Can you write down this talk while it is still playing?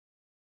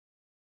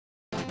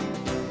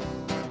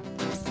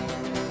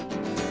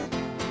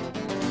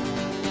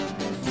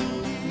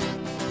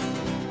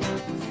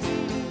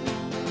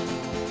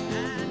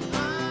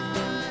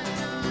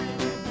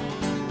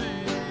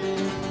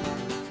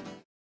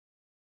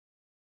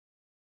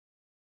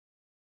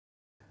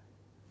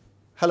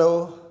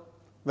Hello,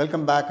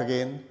 welcome back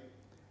again.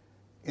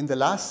 In the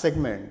last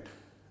segment,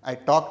 I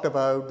talked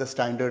about the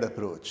standard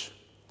approach.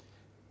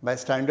 By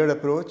standard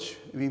approach,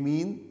 we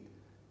mean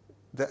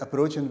the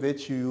approach in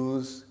which you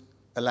use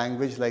a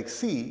language like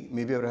C,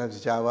 maybe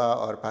perhaps Java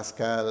or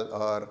Pascal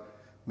or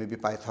maybe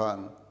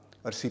Python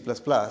or C++,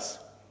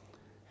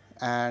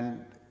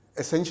 and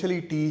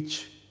essentially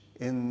teach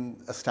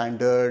in a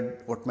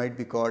standard, what might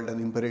be called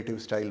an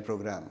imperative style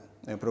program,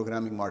 a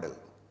programming model.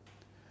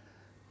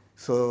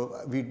 So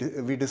we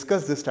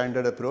discussed this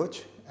standard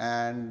approach,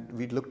 and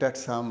we looked at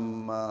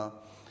some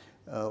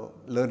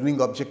learning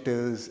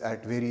objectives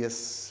at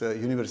various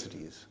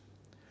universities.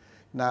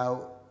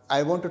 Now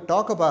I want to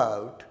talk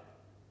about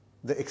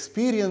the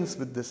experience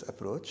with this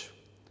approach,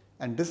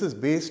 and this is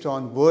based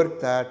on work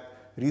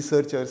that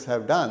researchers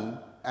have done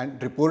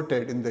and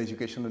reported in the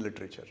educational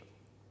literature.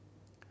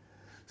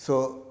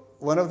 So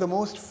one of the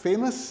most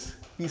famous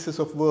pieces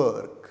of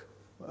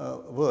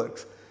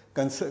works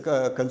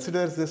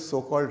considers this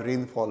so-called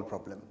rainfall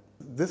problem.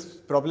 This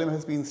problem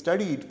has been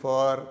studied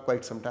for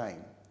quite some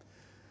time.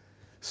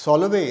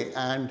 Solovay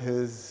and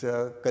his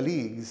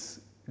colleagues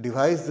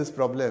devised this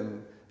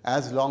problem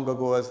as long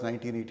ago as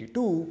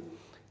 1982,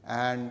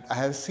 and I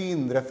have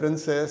seen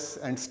references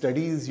and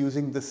studies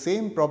using the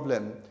same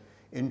problem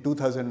in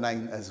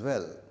 2009 as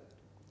well.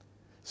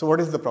 So what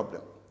is the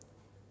problem?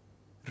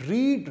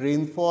 Read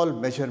rainfall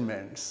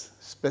measurements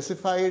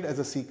specified as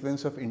a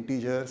sequence of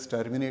integers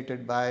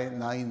terminated by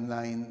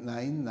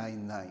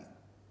 99999.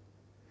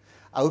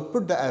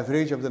 Output the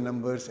average of the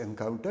numbers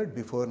encountered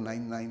before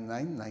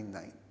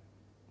 99999.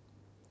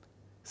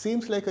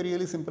 Seems like a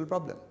really simple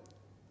problem.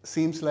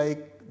 Seems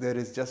like there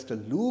is just a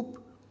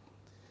loop,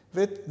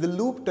 with the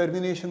loop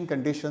termination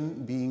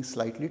condition being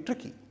slightly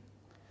tricky.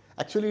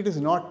 Actually, it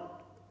is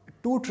not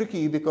too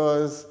tricky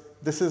because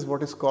this is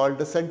what is called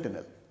a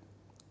sentinel.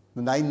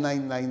 The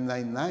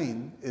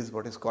 99999 is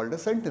what is called a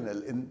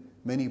sentinel in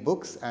many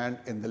books and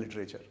in the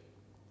literature.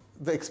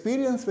 The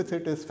experience with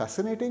it is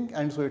fascinating,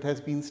 and so it has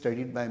been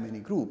studied by many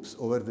groups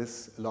over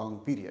this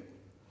long period.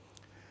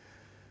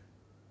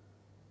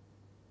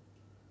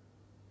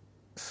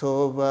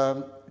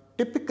 So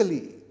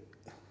typically,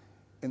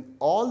 in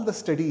all the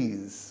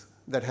studies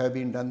that have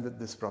been done with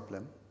this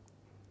problem,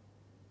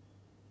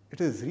 it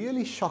is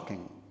really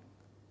shocking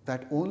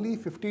that only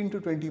 15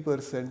 to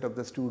 20% of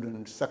the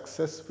students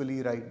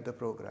successfully write the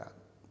program.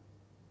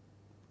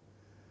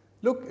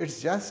 Look,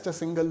 it's just a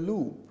single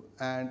loop,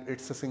 and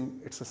it's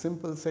a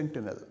simple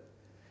sentinel.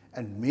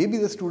 And maybe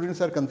the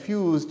students are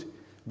confused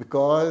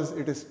because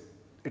it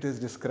is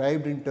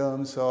described in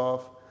terms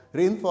of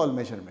rainfall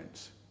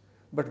measurements.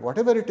 But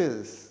whatever it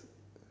is,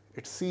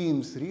 it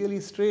seems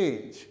really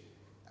strange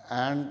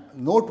and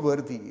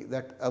noteworthy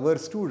that our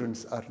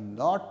students are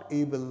not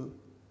able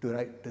to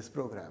write this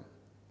program.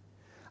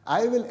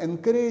 I will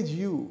encourage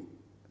you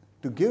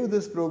to give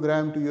this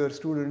program to your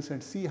students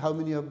and see how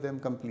many of them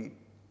complete.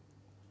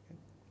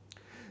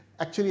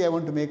 Actually, I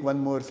want to make one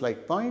more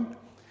slight point.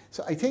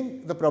 So I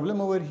think the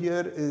problem over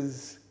here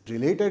is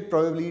related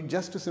probably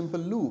just to simple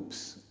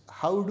loops.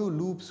 How do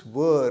loops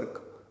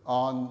work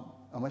on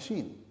a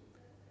machine?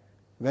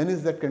 When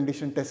is that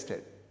condition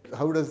tested?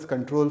 How does the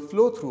control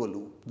flow through a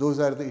loop? Those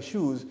are the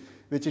issues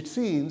which it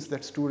seems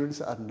that students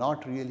are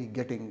not really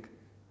getting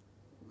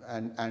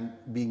and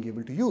being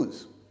able to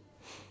use.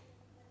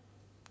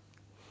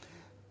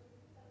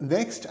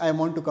 Next, I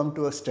want to come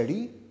to a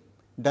study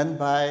done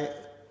by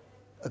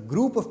a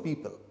group of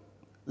people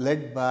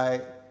led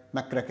by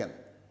McCracken,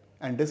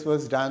 and this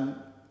was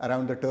done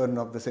around the turn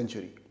of the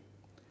century.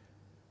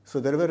 So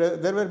there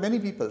were many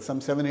people, some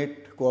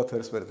 7-8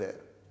 co-authors were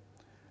there.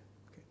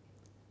 Okay.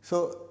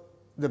 So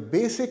the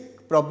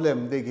basic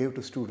problem they gave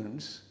to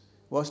students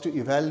was to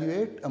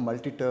evaluate a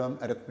multi-term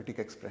arithmetic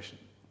expression.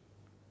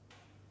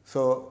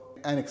 So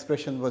an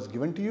expression was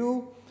given to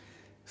you,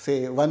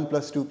 say 1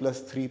 plus 2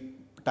 plus 3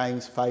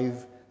 times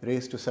 5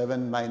 raised to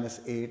 7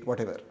 minus 8,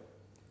 whatever,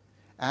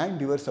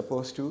 and you were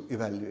supposed to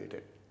evaluate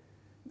it.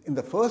 In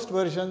the first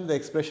version, the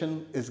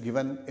expression is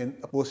given in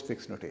a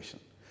postfix notation.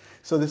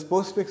 So this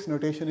postfix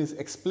notation is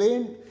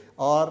explained,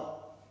 or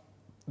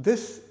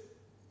this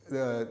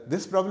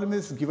problem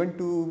is given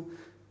to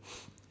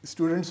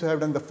students who have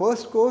done the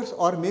first course,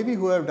 or maybe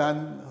who have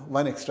done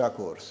one extra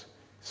course.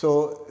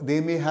 So they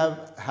may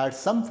have had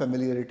some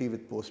familiarity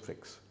with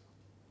postfix.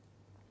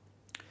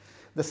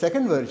 The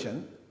second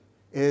version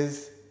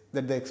is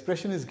that the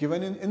expression is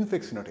given in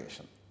infix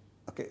notation.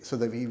 Okay, so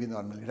the way we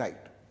normally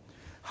write.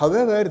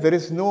 However, there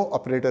is no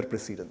operator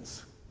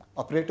precedence.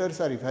 Operators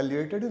are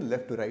evaluated in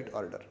left to right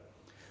order.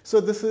 So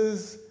this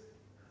is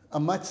a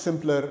much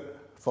simpler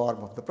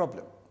form of the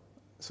problem.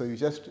 So you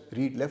just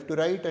read left to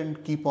right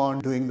and keep on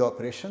doing the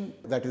operation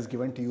that is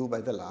given to you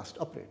by the last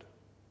operator.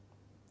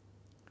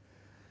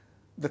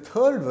 The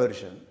third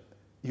version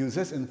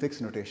uses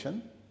infix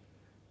notation,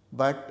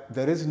 but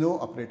there is no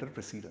operator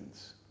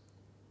precedence.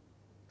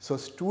 So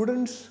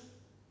students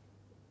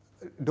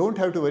don't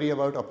have to worry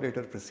about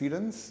operator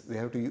precedence, they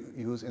have to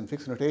use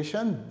infix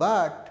notation,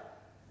 but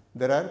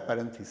there are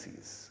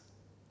parentheses.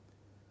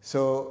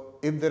 So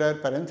if there are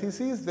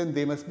parentheses, then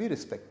they must be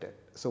respected.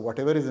 So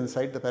whatever is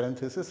inside the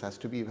parenthesis has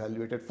to be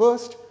evaluated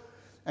first,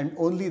 and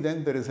only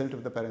then the result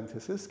of the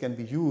parenthesis can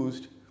be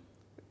used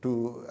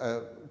to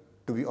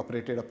be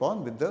operated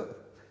upon with the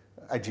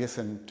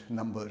adjacent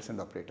numbers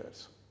and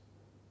operators.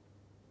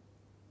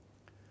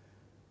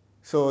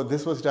 So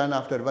this was done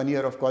after 1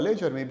 year of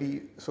college, or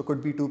maybe, so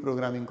could be 2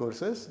 programming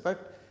courses,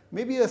 but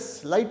maybe a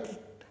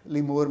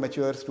slightly more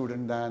mature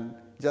student than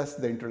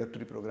just the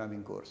introductory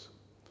programming course.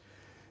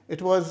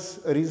 It was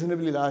a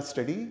reasonably large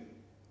study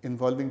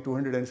involving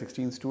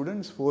 216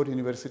 students, 4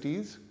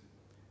 universities,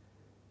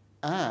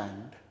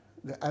 and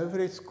the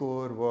average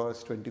score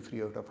was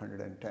 23 out of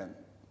 110.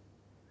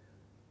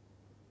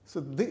 So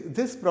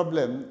this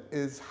problem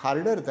is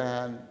harder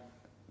than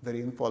the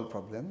rainfall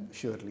problem,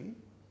 surely.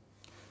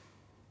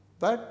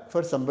 But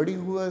for somebody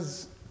who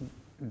has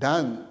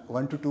done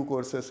 1 to 2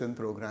 courses in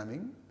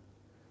programming,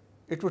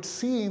 it would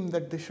seem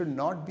that this should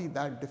not be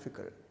that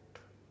difficult.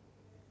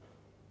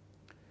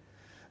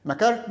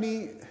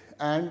 McCartney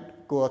and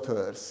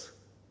co-authors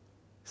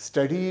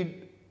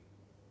studied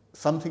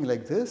something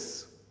like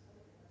this,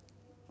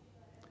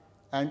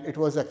 and it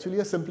was actually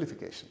a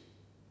simplification.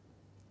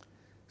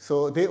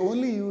 So they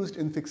only used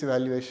infix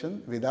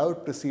evaluation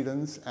without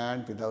precedence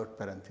and without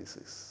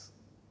parentheses.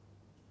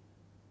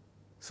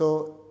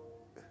 So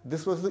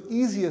this was the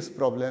easiest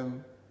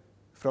problem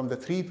from the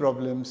 3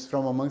 problems,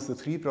 from amongst the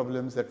 3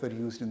 problems that were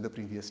used in the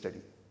previous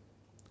study.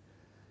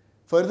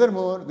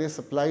 Furthermore, they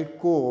supplied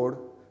code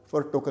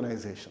for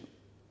tokenization.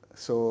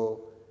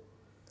 So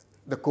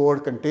the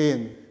code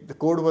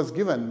was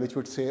given which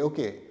would say,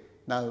 okay,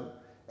 now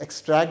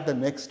extract the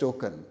next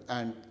token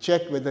and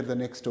check whether the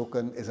next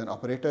token is an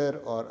operator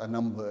or a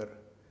number.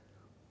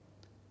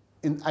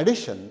 In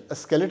addition, a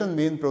skeleton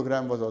main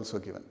program was also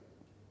given.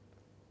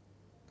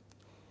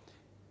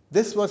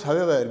 This was,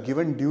 however,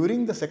 given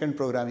during the second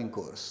programming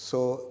course.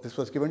 So this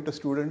was given to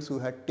students who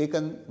had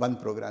taken 1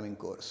 programming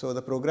course. So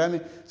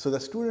the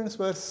students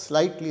were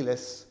slightly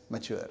less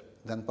mature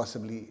than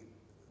possibly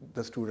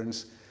the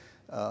students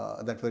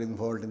that were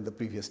involved in the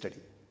previous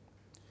study.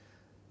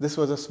 This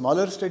was a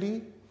smaller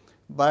study,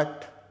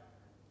 but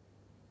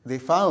they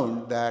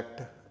found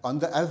that on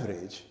the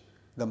average,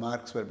 the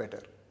marks were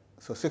better.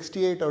 So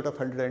 68 out of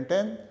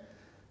 110,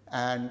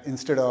 and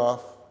instead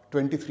of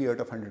 23 out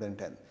of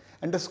 110.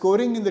 And the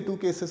scoring in the 2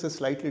 cases is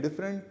slightly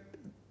different.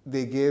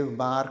 They gave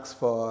marks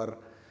for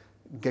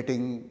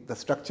getting the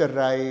structure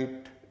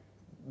right.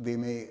 They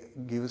may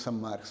give some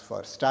marks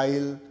for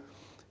style.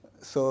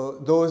 So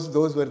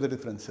those were the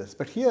differences.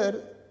 But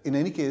here, in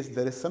any case,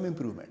 there is some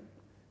improvement.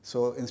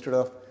 So instead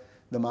of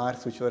the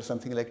marks which were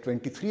something like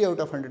 23 out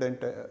of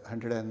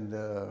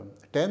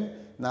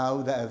 110,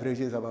 now the average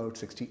is about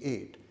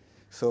 68.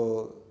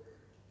 So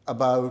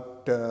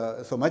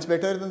so much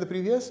better than the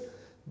previous.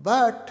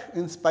 But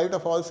in spite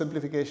of all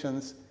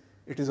simplifications,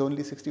 it is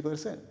only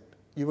 60%.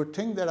 You would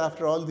think that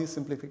after all these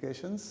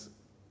simplifications,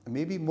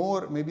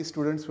 maybe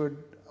students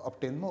would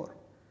obtain more.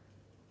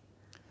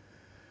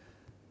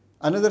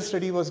 Another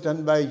study was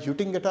done by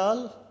Yuting et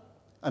al.,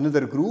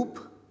 another group,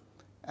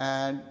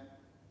 and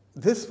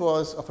this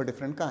was of a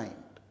different kind.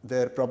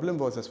 Their problem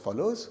was as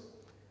follows: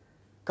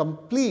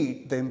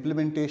 complete the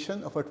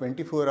implementation of a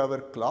 24-hour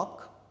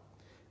clock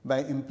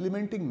by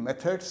implementing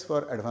methods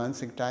for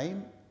advancing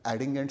time,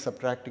 adding and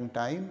subtracting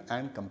time,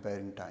 and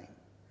comparing time.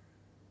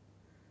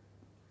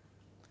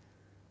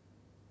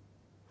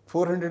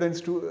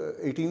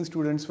 418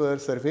 students were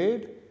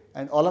surveyed,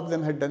 and all of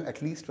them had done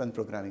at least 1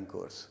 programming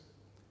course.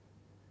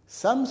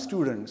 Some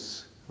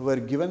students were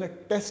given a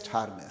test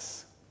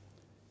harness.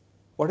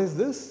 What is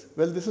this?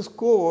 Well, this is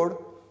code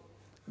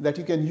that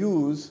you can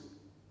use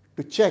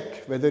to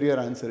check whether your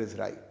answer is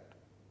right.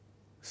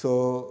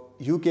 So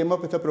you came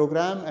up with a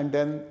program, and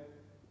then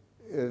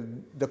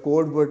the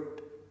code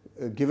would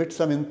give it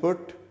some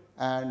input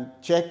and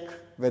check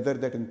whether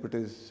that input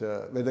is,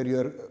 whether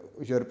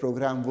your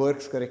program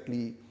works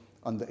correctly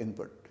on the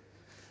input.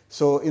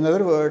 So in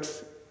other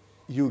words,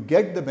 you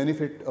get the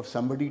benefit of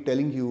somebody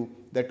telling you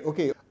that,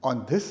 okay,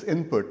 on this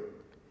input,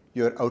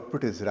 your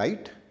output is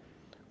right.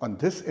 On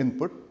this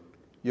input,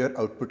 your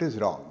output is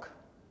wrong.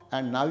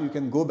 And now you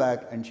can go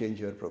back and change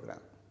your program.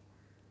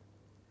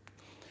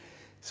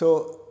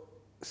 So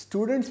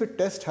students with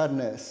test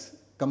harness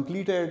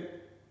completed,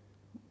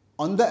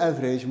 on the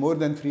average, more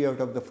than 3 out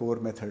of the 4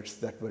 methods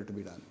that were to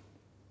be done.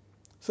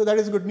 So that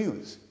is good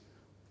news.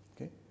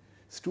 Okay.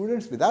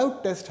 Students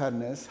without test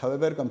harness,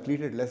 however,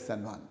 completed less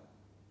than 1.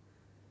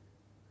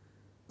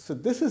 So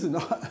this is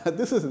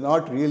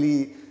not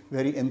really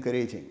very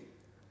encouraging.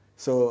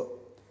 So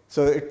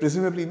it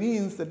presumably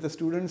means that the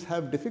students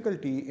have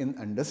difficulty in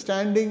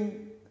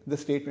understanding the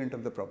statement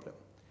of the problem.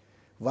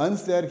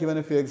 Once they are given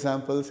a few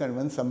examples, and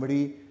when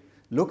somebody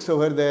looks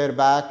over their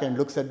back and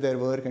looks at their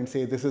work and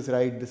say this is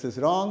right, this is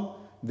wrong,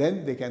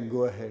 then they can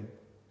go ahead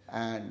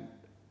and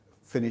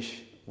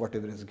finish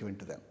whatever is given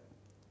to them.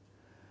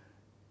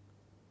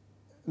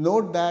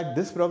 Note that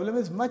this problem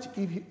is much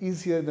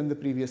easier than the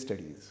previous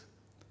studies.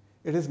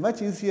 It is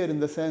much easier in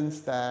the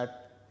sense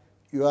that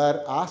you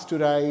are asked to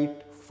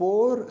write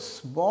 4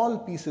 small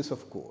pieces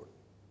of code,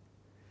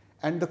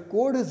 and the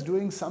code is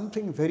doing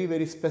something very,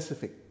 very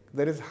specific.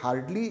 There is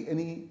hardly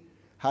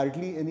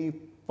any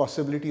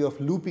possibility of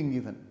looping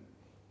even.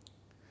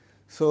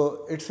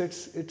 So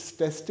it's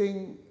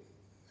testing.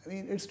 I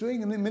mean, it's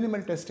doing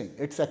minimal testing.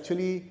 It's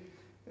actually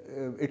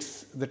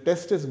the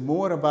test is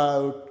more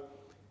about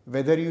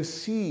whether you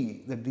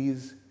see that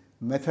these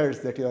methods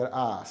that you are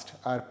asked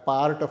are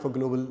part of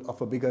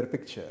a bigger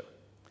picture.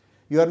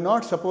 You are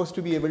not supposed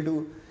to be able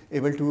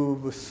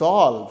to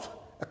solve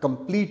a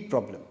complete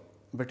problem,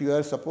 but you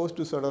are supposed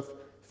to sort of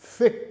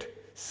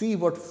see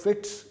what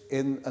fits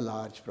in a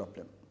large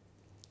problem.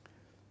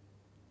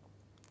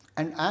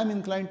 And I'm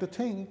inclined to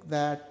think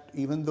that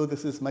even though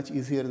this is much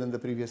easier than the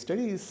previous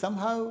studies,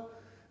 somehow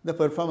the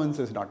performance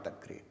is not that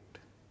great.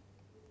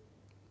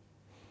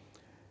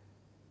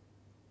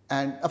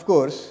 And of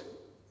course,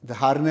 the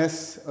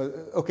harness,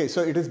 okay,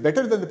 so it is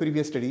better than the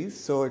previous studies.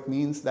 So it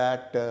means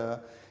that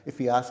if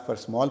we ask for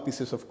small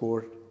pieces of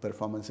code,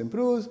 performance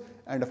improves.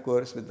 And of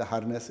course, with the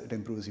harness, it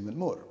improves even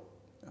more.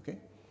 Okay?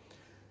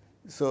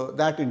 So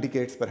that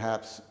indicates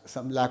perhaps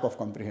some lack of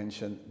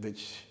comprehension,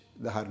 which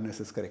the harness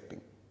is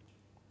correcting.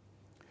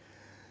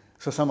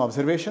 So some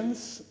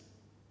observations.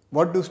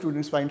 What do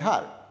students find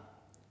hard?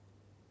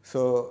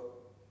 So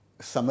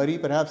summary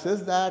perhaps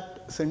is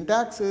that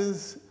syntax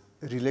is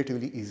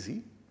relatively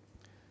easy.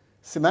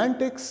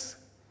 Semantics,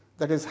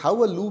 that is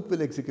how a loop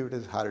will execute,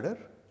 is harder.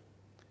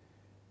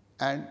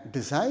 And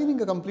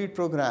designing a complete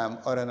program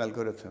or an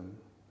algorithm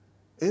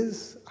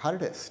is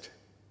hardest.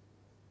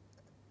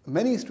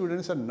 Many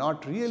students are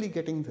not really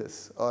getting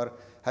this or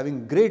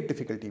having great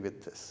difficulty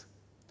with this.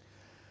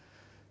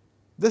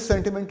 This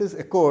sentiment is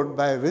echoed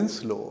by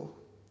Winslow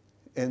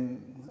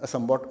in a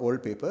somewhat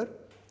old paper,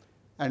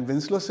 and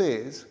Winslow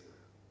says,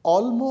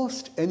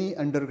 almost any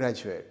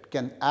undergraduate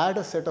can add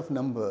a set of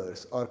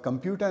numbers or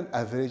compute an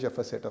average of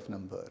a set of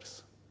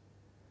numbers.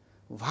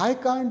 Why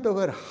can't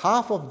over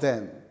half of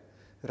them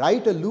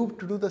write a loop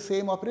to do the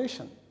same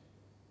operation?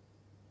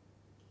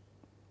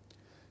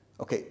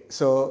 Okay,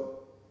 so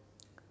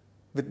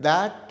with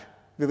that,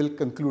 we will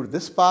conclude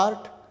this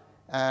part.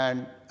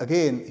 And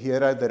again,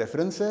 here are the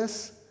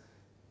references.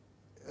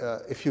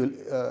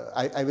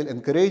 I will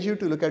encourage you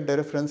to look at the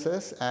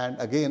references. And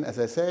again, as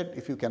I said,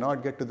 if you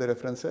cannot get to the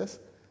references,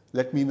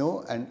 let me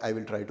know and I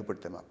will try to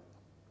put them up.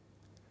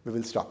 We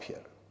will stop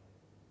here.